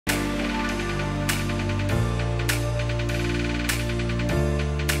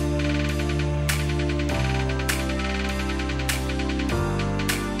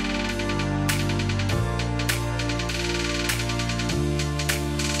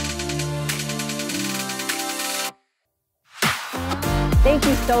Thank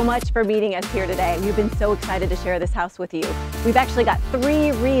you so much for meeting us here today. We've been so excited to share this house with you. We've actually got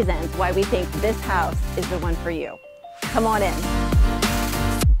 3 reasons why we think this house is the one for you. Come on in.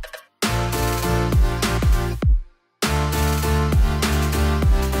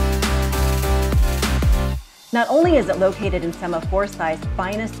 Not only is it located in some of Forsyth's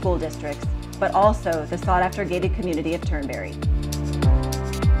finest school districts, but also the sought-after gated community of Turnberry.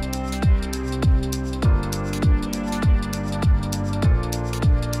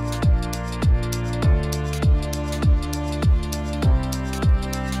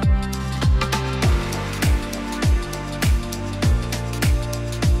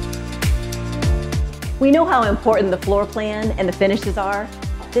 We know how important the floor plan and the finishes are.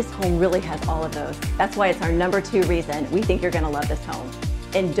 This home really has all of those. That's why it's our number 2 reason we think you're gonna love this home.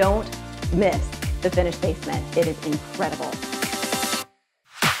 And don't miss the finished basement. It is incredible.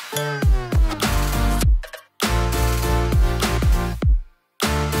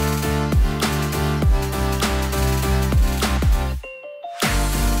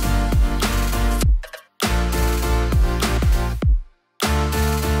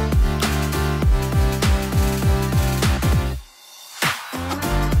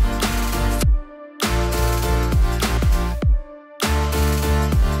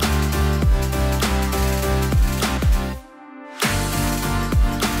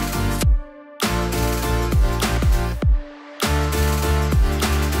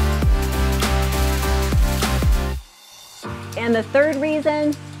 And the 3rd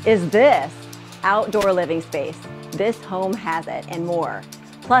reason is this, outdoor living space. This home has it and more.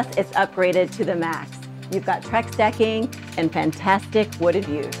 Plus, it's upgraded to the max. You've got Trex decking and fantastic wooded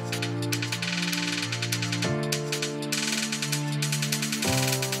views.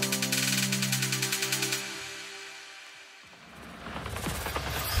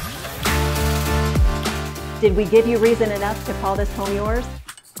 Did we give you reason enough to call this home yours?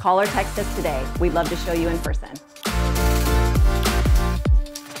 Call or text us today. We'd love to show you in person.